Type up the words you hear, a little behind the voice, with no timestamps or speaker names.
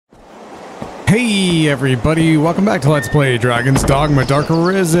Hey everybody, welcome back to Let's Play Dragon's Dogma Dark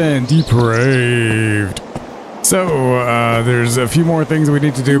Arisen Depraved. So, there's a few more things we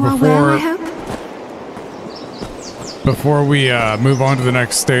need to do before we move on to the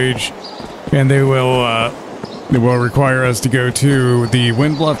next stage. And they will require us to go to the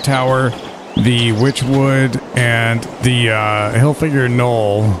Windbluff Tower, the Witchwood, and the Hillfigure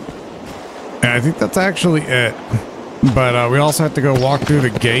Knoll. And I think that's actually it. But we also have to go walk through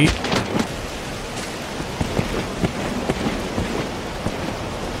the gate.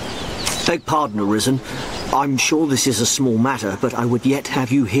 Beg pardon, Arisen. I'm sure this is a small matter, but I would yet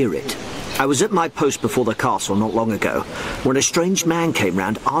have you hear it. I was at my post before the castle not long ago, when a strange man came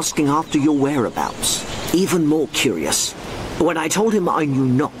round asking after your whereabouts. Even more curious. When I told him I knew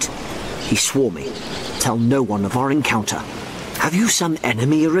not, he swore me. Tell no one of our encounter. Have you some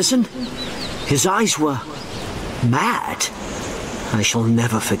enemy, Arisen? His eyes were mad. I shall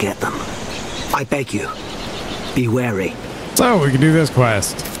never forget them. I beg you, be wary. So, we can do this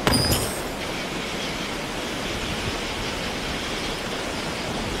quest.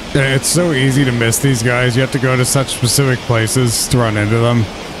 It's so easy to miss these guys. You have to go to such specific places to run into them.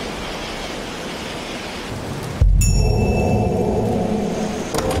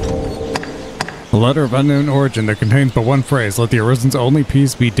 A letter of unknown origin that contains but one phrase, let the Arisen's only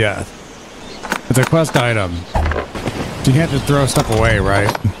peace be death. It's a quest item. You can't just throw stuff away,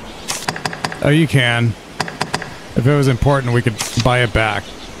 right? Oh, you can. If it was important, we could buy it back.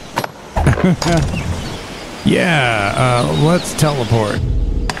 Yeah, let's teleport.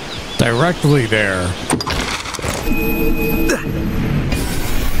 Directly there.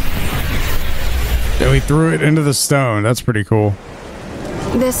 Yeah, we threw it into the stone. That's pretty cool.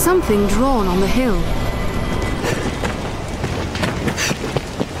 There's something drawn on the hill.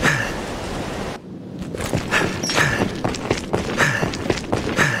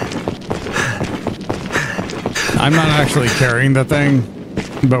 I'm not actually carrying the thing,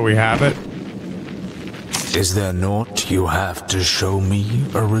 but we have it. Is there naught you have to show me,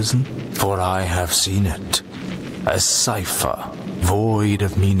 Arisen? For I have seen it. A cipher, void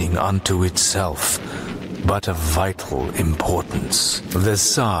of meaning unto itself, but of vital importance. The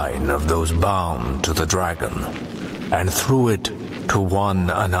sign of those bound to the dragon, and through it to one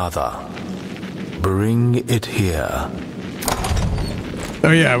another. Bring it here.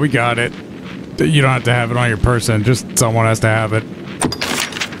 Oh yeah, we got it. You don't have to have it on your person, just someone has to have it.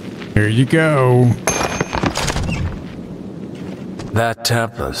 Here you go. That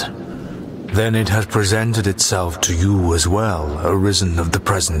tablet. Then it has presented itself to you as well, Arisen of the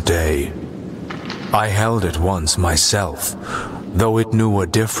present day. I held it once myself, though it knew a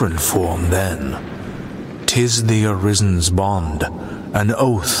different form then. 'Tis the Arisen's bond, an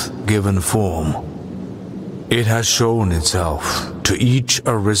oath given form. It has shown itself to each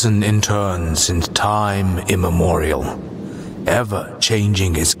Arisen in turn since time immemorial, ever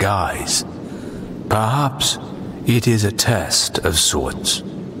changing its guise. Perhaps it is a test of sorts.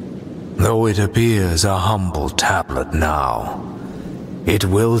 Though it appears a humble tablet now, it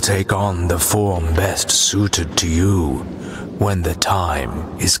will take on the form best suited to you when the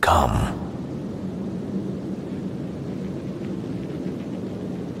time is come.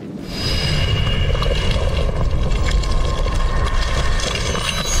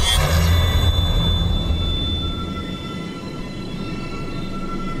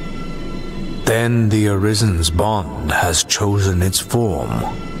 Then the Arisen's bond has chosen its form.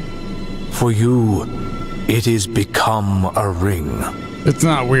 For you, it is become a ring. It's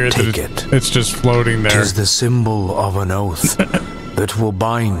not weird. Take it. It's just floating there. 'Tis the symbol of an oath that will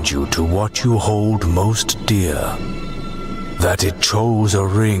bind you to what you hold most dear. That it chose a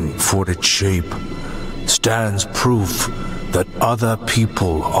ring for its shape stands proof that other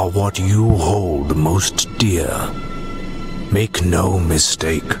people are what you hold most dear. Make no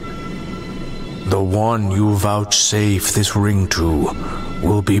mistake. The one you vouchsafe this ring to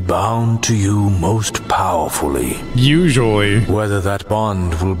will be bound to you most powerfully. Usually. Whether that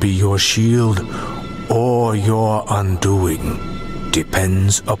bond will be your shield or your undoing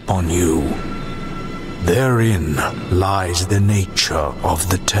depends upon you. Therein lies the nature of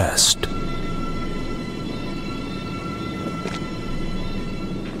the test.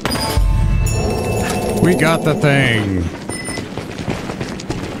 We got the thing.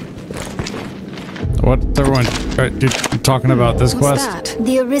 What's everyone talking about this quest? What's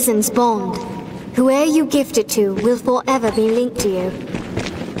The Arisen's bond. Whoe'er you gift it to will forever be linked to you.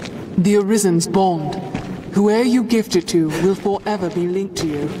 The Arisen's bond. Whoe'er you gift it to will forever be linked to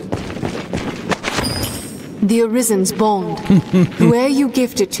you. The Arisen's bond. Whoe'er you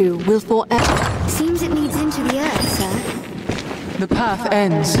gift it to will forever... Seems it leads into the earth, sir. The path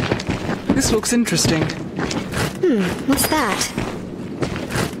ends. This looks interesting. What's that?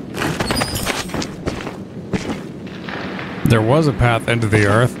 There was a path into the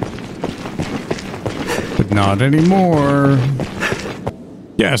earth, but not anymore.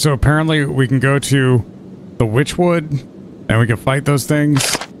 Yeah, so apparently we can go to the Witchwood and we can fight those things.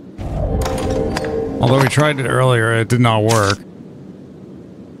 Although we tried it earlier, it did not work.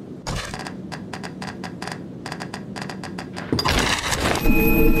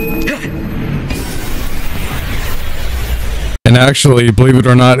 And actually, believe it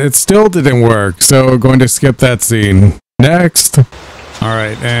or not, it still didn't work, so we're going to skip that scene. Next!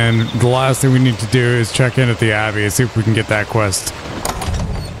 Alright, and the last thing we need to do is check in at the Abbey and see if we can get that quest.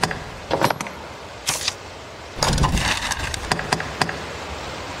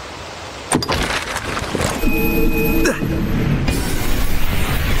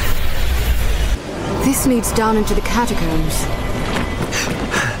 This leads down into the catacombs.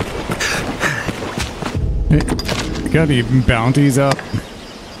 Got any bounties up?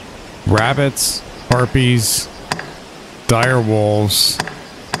 Rabbits, harpies, dire wolves,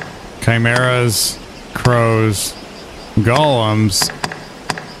 chimeras, crows, golems,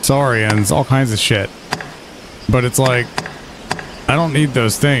 saurians, all kinds of shit. But it's like, I don't need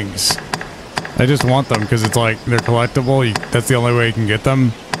those things. I just want them because it's like, they're collectible. That's the only way you can get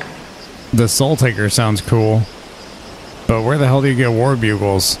them. The Soul Taker sounds cool. But where the hell do you get war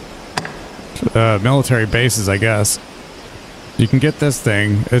bugles? Military bases, I guess. You can get this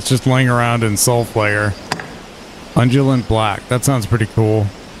thing. It's just laying around in Soulflayer. Undulant Black. That sounds pretty cool.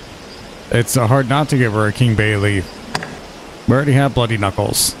 It's hard not to give her a King Bay leaf. We already have Bloody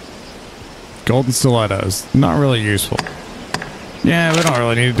Knuckles. Golden Stilettos. Not really useful. Yeah, we don't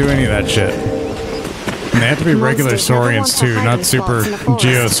really need to do any of that shit. And they have to be regular Saurians too, not super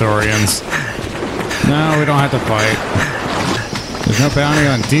Geosaurians. No, we don't have to fight. There's no bounty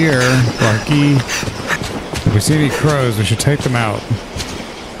on deer, Lucky. If we see any crows, we should take them out.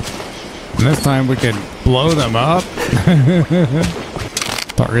 And this time we can blow them up.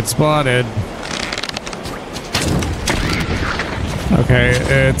 Target spotted. Okay,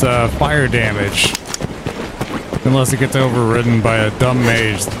 it's fire damage. Unless it gets overridden by a dumb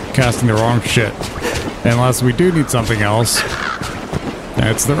mage casting the wrong shit. Unless we do need something else.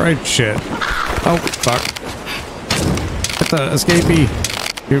 It's the right shit. Oh, fuck. Get the escapee.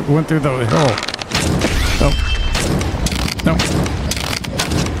 It went through the hole. Oh. No.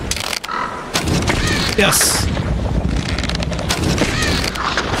 Yes.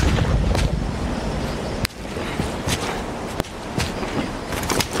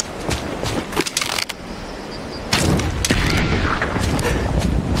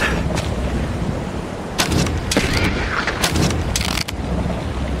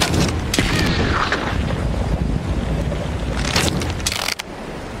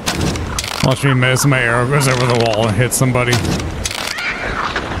 Watch me miss, my arrow goes over the wall and hits somebody.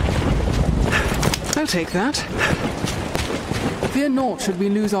 I'll take that. Fear naught should we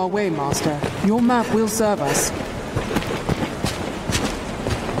lose our way, Master. Your map will serve us.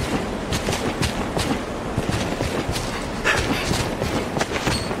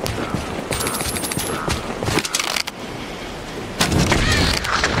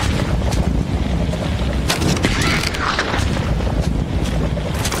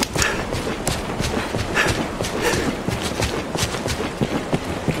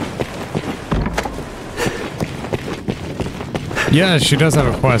 Yeah, she does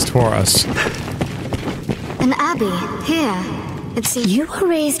have a quest for us. An abbey, here. It seems You were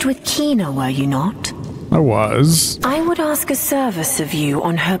raised with Kina, were you not? I was. I would ask a service of you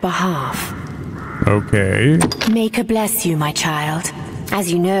on her behalf. Okay. Make her bless you, my child. As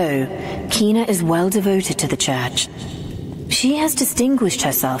you know, Kina is well devoted to the church. She has distinguished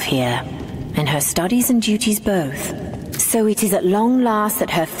herself here, in her studies and duties both. So it is at long last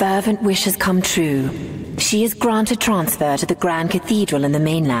that her fervent wish has come true. She is granted transfer to the Grand Cathedral in the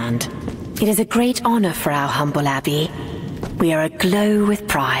mainland. It is a great honor for our humble abbey. We are aglow with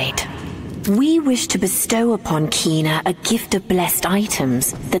pride. We wish to bestow upon Kina a gift of blessed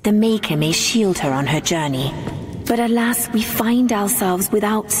items that the Maker may shield her on her journey. But alas, we find ourselves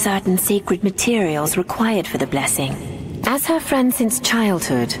without certain sacred materials required for the blessing. As her friend since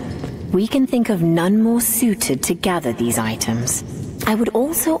childhood, we can think of none more suited to gather these items. I would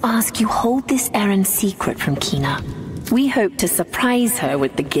also ask you hold this errand secret from Kina. We hope to surprise her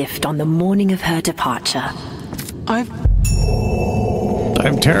with the gift on the morning of her departure. I'm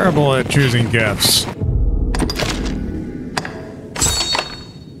terrible at choosing gifts.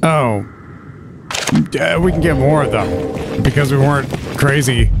 Oh. Yeah, we can get more of them. Because we weren't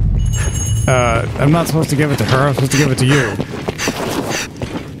crazy. I'm not supposed to give it to her, I'm supposed to give it to you.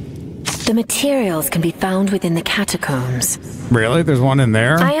 The materials can be found within the catacombs. Really? There's one in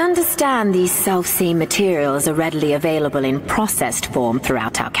there? I understand these self-same materials are readily available in processed form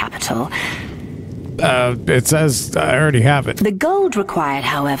throughout our capital. It says I already have it. The gold required,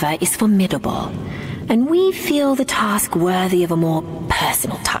 however, is formidable, and we feel the task worthy of a more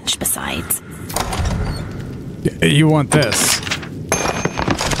personal touch besides. You want this?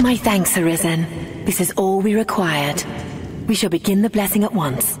 My thanks, Arisen. This is all we required. We shall begin the blessing at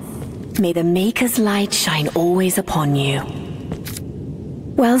once. May the Maker's light shine always upon you.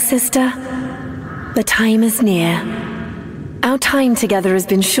 Well, sister, the time is near. Our time together has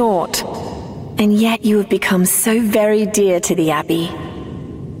been short, and yet you have become so very dear to the Abbey.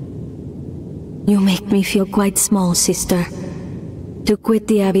 You make me feel quite small, sister. To quit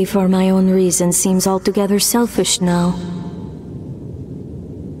the Abbey for my own reasons seems altogether selfish now.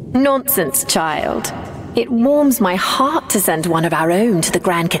 Nonsense, child. It warms my heart to send one of our own to the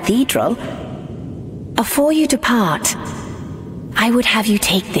Grand Cathedral. Before you depart, I would have you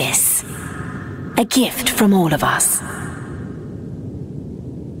take this. A gift from all of us.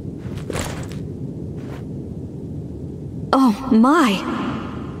 Oh, my!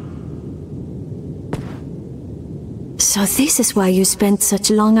 So this is why you spent such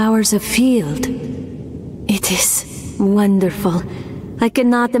long hours afield. It is wonderful. I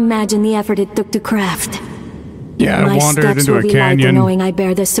cannot imagine the effort it took to craft. Yeah, I wandered into a canyon. canyon. Knowing I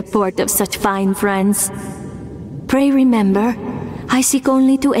bear the support of such fine friends. Pray remember, I seek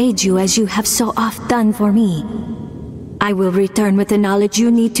only to aid you as you have so oft done for me. I will return with the knowledge you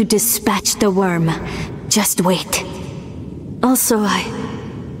need to dispatch the worm. Just wait. Also,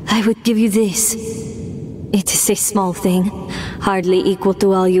 I would give you this. It is a small thing, hardly equal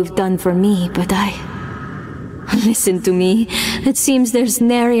to all you've done for me, but Listen to me. It seems there's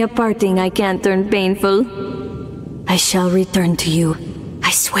nary a parting I can't turn painful. I shall return to you.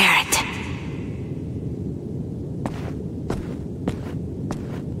 I swear it.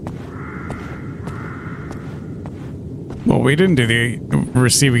 Well, we didn't do the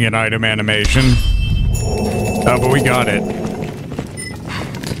receiving an item animation. But we got it.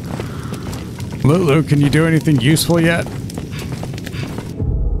 Lulu, can you do anything useful yet?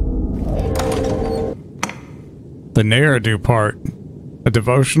 The Ne'er-do part. A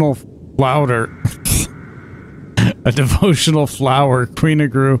devotional flower. A devotional flower Queen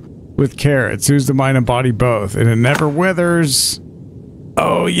grew with care. It soothes the mind and body both, and it never withers.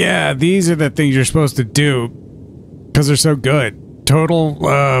 Oh yeah, these are the things you're supposed to do because they're so good. Total,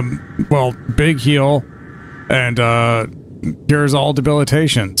 well, big heal and cures all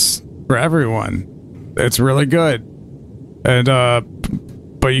debilitations for everyone. It's really good, and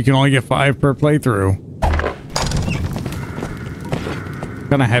but you can only get 5 per playthrough.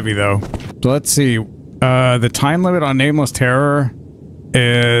 Kind of heavy though. So let's see. The time limit on Nameless Terror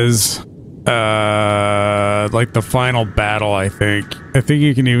is like the final battle, I think. I think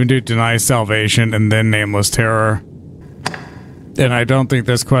you can even do Deny Salvation and then Nameless Terror. And I don't think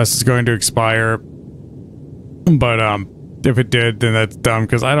this quest is going to expire. But if it did, then that's dumb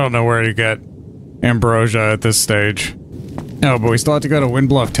because I don't know where to get Ambrosia at this stage. Oh, but we still have to go to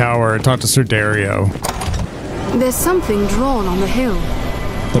Windbluff Tower and talk to Ser Daerio. There's something drawn on the hill.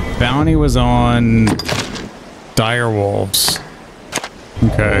 The bounty was on dire wolves.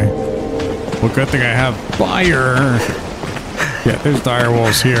 Okay. Well, good thing I have fire. Yeah, there's dire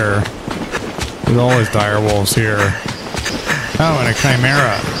wolves here. There's always dire wolves here. Oh, and a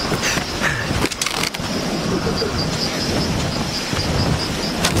Chimaera.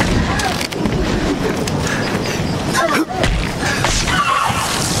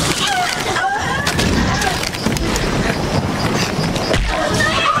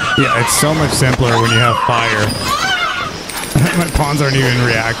 Yeah, it's so much simpler when you have fire. My pawns aren't even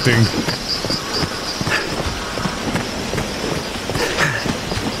reacting.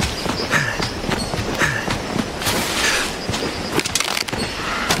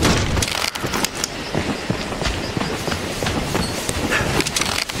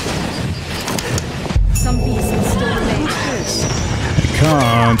 Some beast is still made. It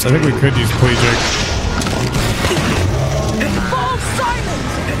comes. I think we could use Plegic.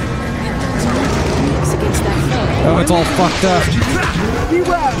 Oh, it's all fucked up.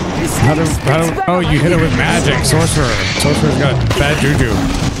 Oh, you hit it with magic. Sorcerer. Sorcerer's got bad juju.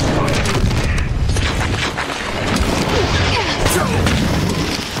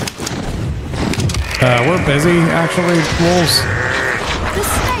 We're busy, actually, wolves. The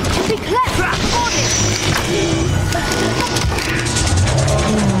snake can be cleft from the body.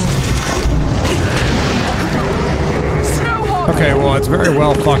 Okay, well, it's very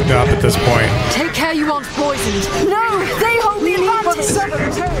well fucked up at this point. Take care you aren't poisoned. No, they hold the advantage.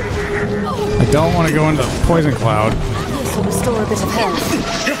 I don't want to go into the poison cloud. This will restore a bit of health.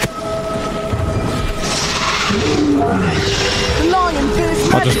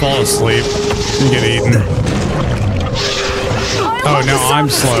 I'll just fall asleep and get eaten. Oh, no, I'm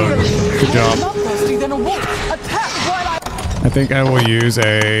slowed. Good job. I think I will use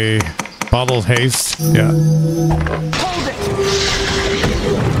a bottled haste. Yeah.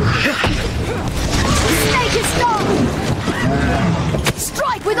 Snake is gone!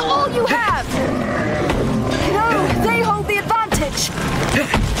 Strike with all you have! No, they hold the advantage!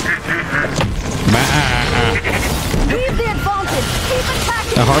 Leave the advantage! Keep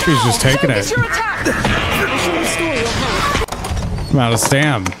attacking! The Harpy's just taking it. I'm out of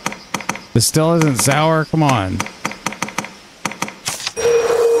stam. This still isn't sour? Come on.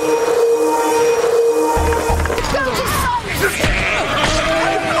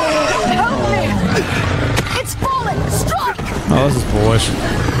 It's falling! Strike! Oh, this is bullish.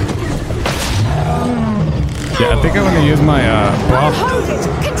 Yeah, I think I'm gonna use my buff. Hold it!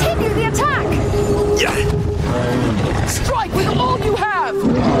 Continue the attack! Strike with all you have!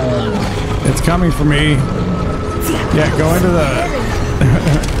 It's coming for me. Yeah, go into the...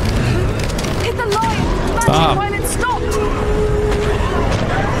 Hit the line! Stop. When it stopped!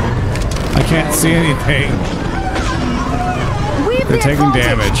 I can't see anything. We've They're taking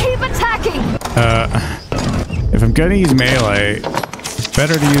damage. Keep attacking! If I'm gonna use melee,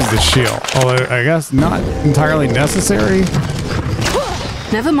 better to use the shield. Although, I guess not entirely necessary.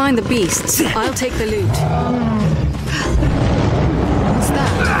 Never mind the beasts. I'll take the loot. What's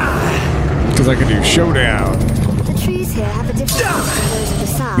that? Because I can do showdown. The trees here have a different look from those of the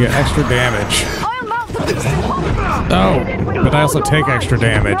south. Get extra damage. I'll mount the beast and hold it. Oh, but I also take extra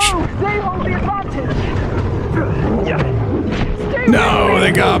damage. They hold the advantage. No,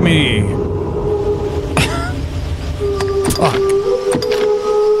 they got me. Fuck.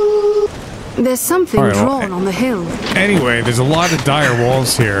 There's something All right, well, drawn on the hill. Anyway, there's a lot of dire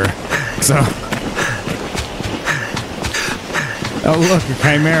wolves here. So. Oh, look, a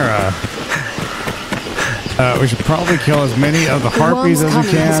Chimaera. We should probably kill as many of the Harpies as we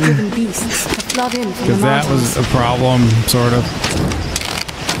can. Because that was a problem, sort of.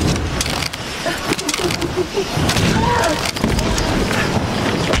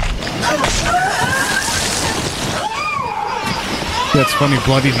 Yeah, it's funny,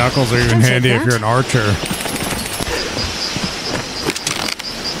 bloody knuckles are even handy if you're an archer.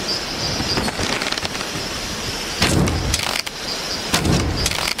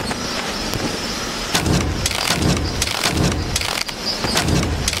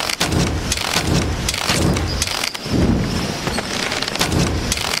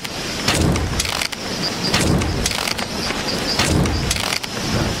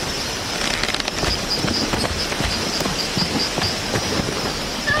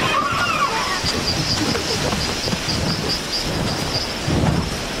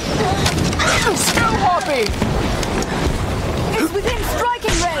 It's within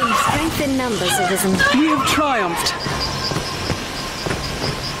striking range. Strength in numbers have risen. We have triumphed.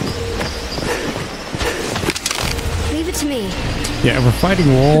 Leave it to me. Yeah, if we're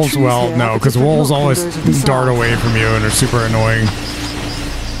fighting wolves, well, no, because wolves always dart away from you and are super annoying.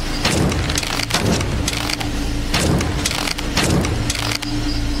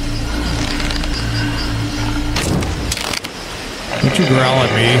 Don't you growl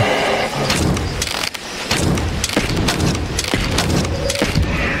at me?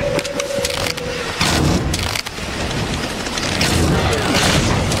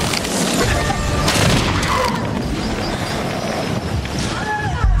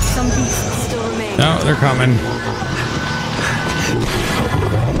 Some beasts still remain. No, they're coming.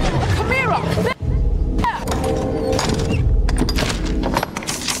 Chimaera!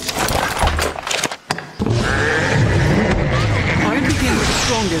 I begin with the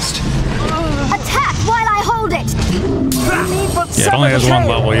strongest. Attack while I hold it! Yeah, it only has one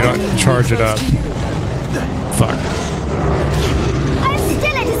level. You don't charge it up. Fuck. I'll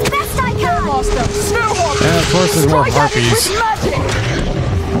still it as best I can! Master, Snow Harpies! And of course there's more harpies.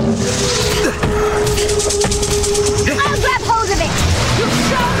 I'll grab hold of it! You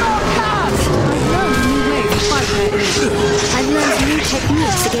shall not pass! I've learned new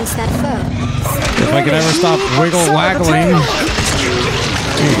techniques against that foe. If I could ever stop wiggle waggling.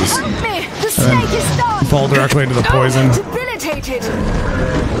 Jeez. The snake is done! Fall directly into the poison. Debilitated!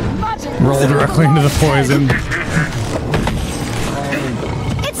 Roll directly into the poison.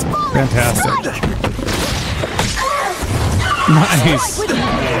 It's falling! Fantastic. Nice.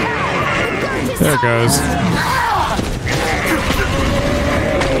 There it goes.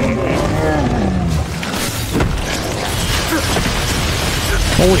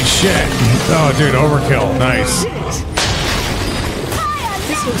 Holy shit. Oh, dude, overkill. Nice.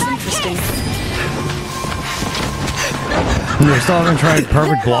 This looks interesting. We still haven't tried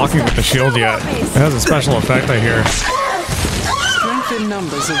perfect blocking with the shield yet. It has a special effect, I hear. Strength in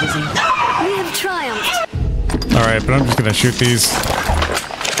numbers, Arisen. We have triumphed. Alright, but I'm just gonna shoot these.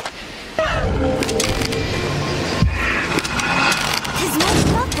 He's more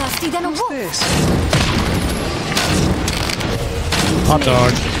bloodthirsty than a wolf. This. Hot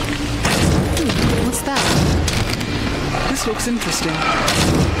dog. What's that? This looks interesting.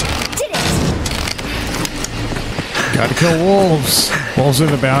 Did it! Gotta kill wolves. Wolves are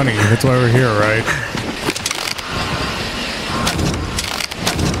the bounty. That's why we're here, right?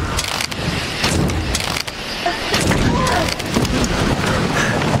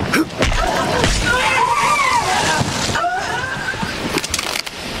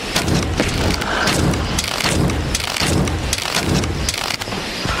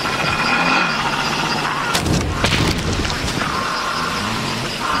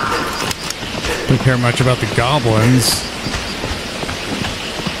 Don't care much about the goblins.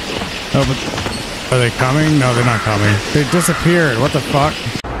 Oh, but are they coming? No, they're not coming. They disappeared. What the fuck?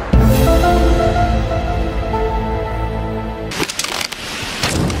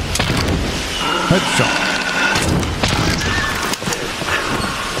 Headshot.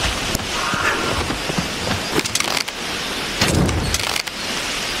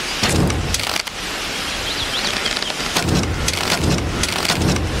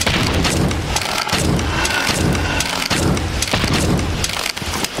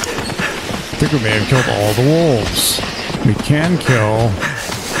 I think we may have killed all the wolves. We can kill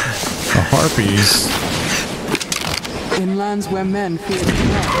the harpies. In lands where men fear the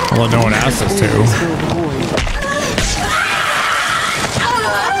dark, Although no one asked us to. always fill the void.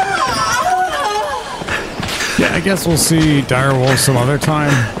 Yeah, I guess we'll see dire wolves some other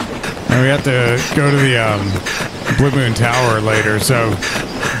time. And we have to go to the Blue Moon Tower later, so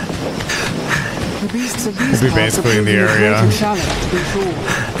The beasts of these we'll be parts are basically in the proving a area. greater challenge, to be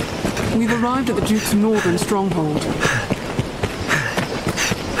sure. We've arrived at the Duke's northern stronghold.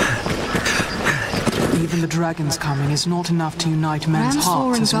 Even the dragon's coming is not enough to unite men's Gran hearts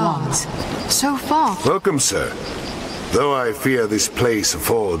Soren as one. guards. So far. Welcome, sir. Though I fear this place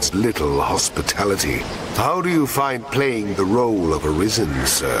affords little hospitality, how do you find playing the role of Arisen,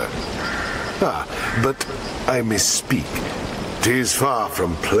 sir? Ah, but I misspeak. 'Tis far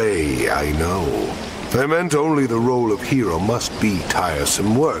from play, I know. I meant only the role of hero must be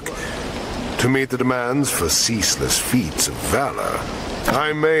tiresome work. To meet the demands for ceaseless feats of valor.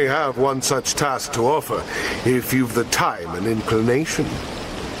 I may have one such task to offer, if you've the time and inclination.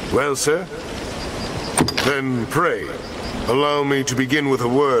 Well, sir? Then pray, allow me to begin with a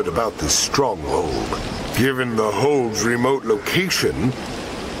word about this stronghold. Given the hold's remote location,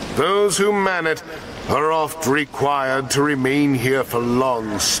 those who man it are oft required to remain here for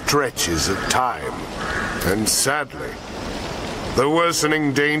long stretches of time. And sadly, the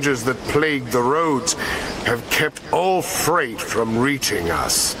worsening dangers that plague the roads have kept all freight from reaching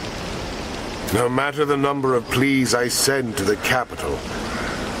us. No matter the number of pleas I send to the capital,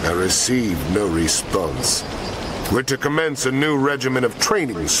 I receive no response. We're to commence a new regimen of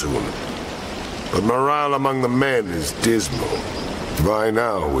training soon, but morale among the men is dismal. By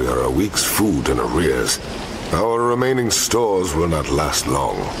now, we are a week's food in arrears. Our remaining stores will not last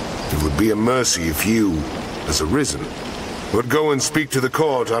long. It would be a mercy if you, as Arisen, would go and speak to the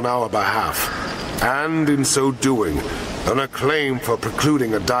court on our behalf, and in so doing, an acclaim for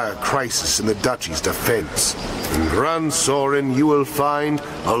precluding a dire crisis in the duchy's defense. In Gran Soren you will find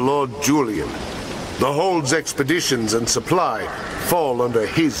a Lord Julian. The Hold's expeditions and supply fall under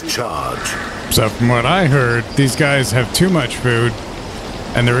his charge. So from what I heard, these guys have too much food,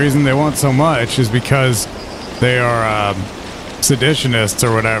 and the reason they want so much is because they are seditionists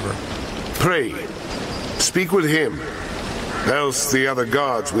or whatever. Pray, speak with him, else the other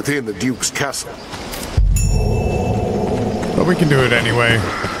guards within the Duke's castle. But we can do it anyway.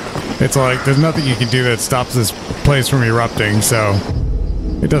 It's like, there's nothing you can do that stops this place from erupting, so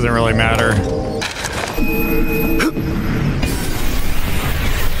it doesn't really matter.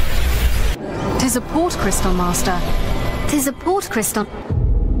 Tis a port crystal, Master. Tis a port crystal.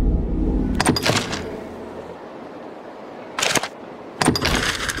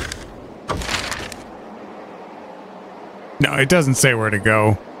 No, it doesn't say where to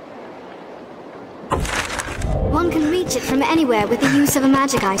go. One can reach it from anywhere with the use of a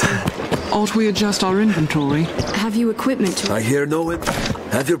magic item. Ought we adjust our inventory? Have you equipment to... I hear no it.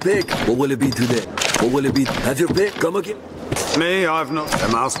 Have your pick. What will it be today? What will it be? Have your pick. Come again. Me, I've not the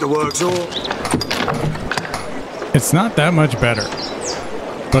masterworks all. It's not that much better.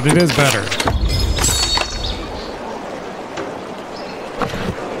 but it is better.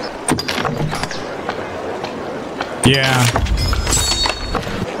 Yeah.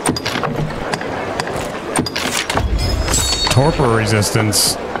 Torpor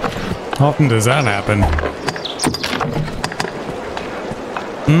resistance. How often does that happen?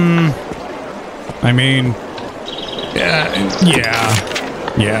 I mean, yeah.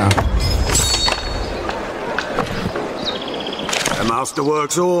 The master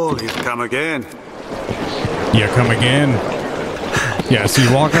works all. He's come again. Yeah, come again. Yeah, so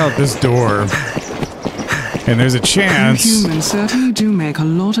you walk out this door, and there's a chance. You humans certainly do make a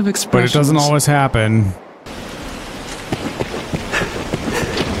lot of expressions. But it doesn't always happen.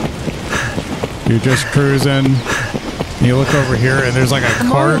 You're just cruising. You look over here, and there's like a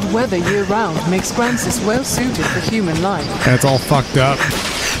cart. Mild weather year-round makes Grancis well-suited for human life. And it's all fucked up.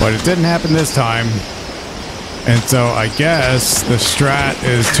 But it didn't happen this time. And so I guess the strat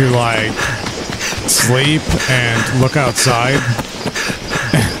is to, like, sleep and look outside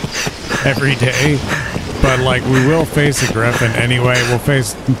every day. But, like, we will face a Griffin anyway. We'll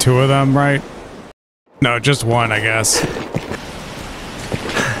face 2 of them, right? No, just 1, I guess.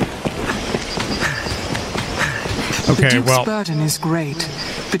 The Okay, Duke's well, burden is great.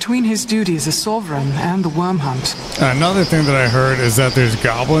 Between his duties as sovereign and the worm hunt. another thing that I heard is that there's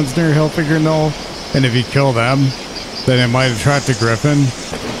goblins near Hillfigure Knoll, and if you kill them, then it might attract a Griffin.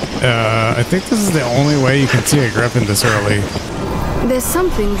 I think this is the only way you can see a Griffin this early. There's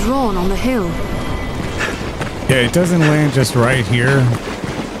something drawn on the hill. Yeah, it doesn't land just right here.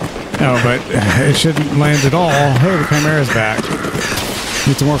 No, but it shouldn't land at all. Hey, the Chimaera's back.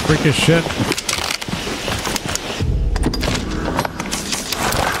 Need some more freakish shit.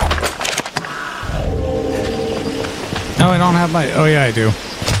 No, I don't have my... Oh, yeah, I do.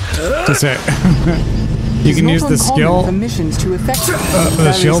 Just say... You can use the skill...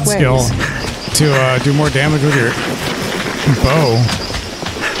 the shield skill to do more damage with your bow.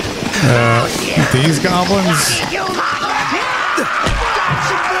 These goblins...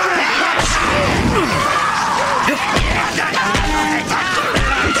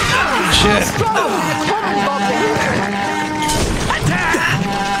 Shit.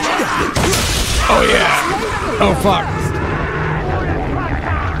 Oh, yeah. Oh, fuck.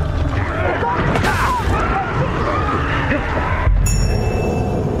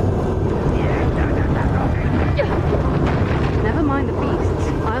 Never mind the beasts.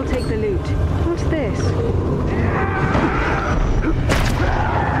 I'll take the loot. What's this?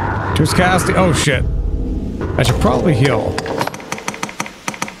 Just casting. Oh, shit. I should probably heal.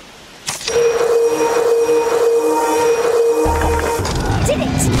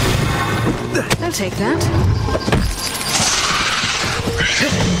 I'll take that.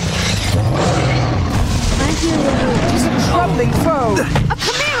 I hear you. Troubling foe! A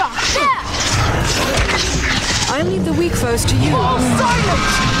Chimaera! There! I'll leave the weak foes to you. All silent!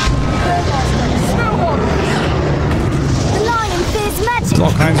 Snow Harpies! The lion fears magic! There's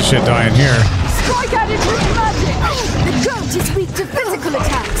all kinds of shit dying here. Strike at it with magic! The goat is weak to physical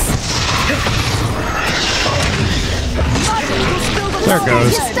attacks! There it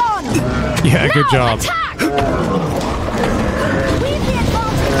goes. Yeah, good job.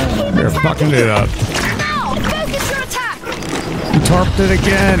 You're fucking it up. You torped it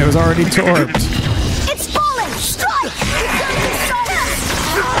again. It was already torped. It's falling! Strike!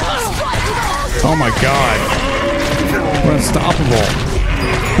 Oh my god. We're unstoppable.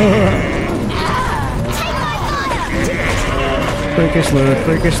 Freakish loot,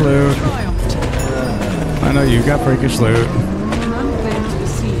 freakish loot. I know you got freakish loot.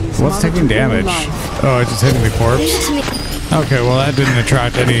 What's taking damage? Oh, it's just hitting the corpse? Okay, well that didn't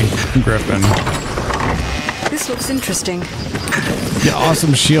attract any Griffin. This looks interesting. Yeah,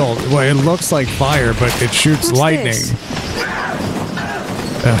 awesome shield. Well, it looks like fire, but it shoots lightning.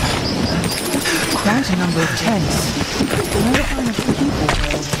 Quite a number of tents.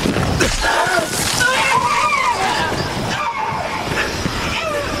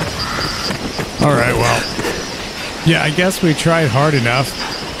 Alright, well. Yeah, I guess we tried hard enough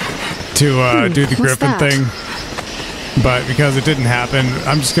to do the Griffin thing. But because it didn't happen,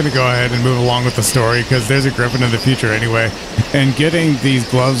 I'm just going to go ahead and move along with the story because there's a Griffin in the future anyway. And getting these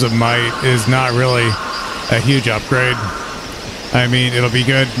Gloves of Might is not really a huge upgrade. I mean, it'll be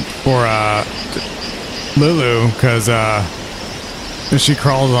good for Lulu because she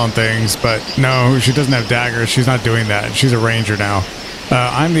crawls on things. But no, she doesn't have daggers. She's not doing that. She's a ranger now.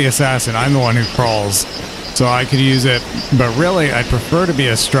 I'm the assassin. I'm the one who crawls. So I could use it. But really, I'd prefer to be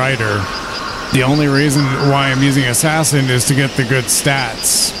a strider. The only reason why I'm using assassin is to get the good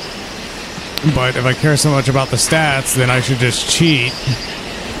stats. But if I care so much about the stats, then I should just cheat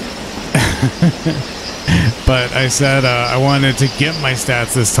But I said I wanted to get my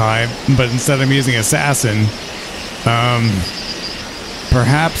stats this time, but instead I'm using Assassin.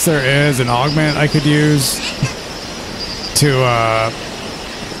 Perhaps there is an augment I could use to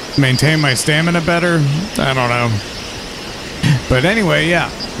maintain my stamina better. I don't know. But anyway, yeah,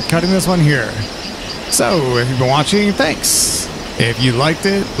 cutting this one here. So, if you've been watching, thanks. If you liked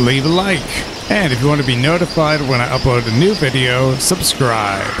it, leave a like. And if you want to be notified when I upload a new video,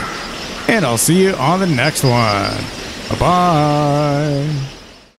 subscribe. And I'll see you on the next one. Bye-bye.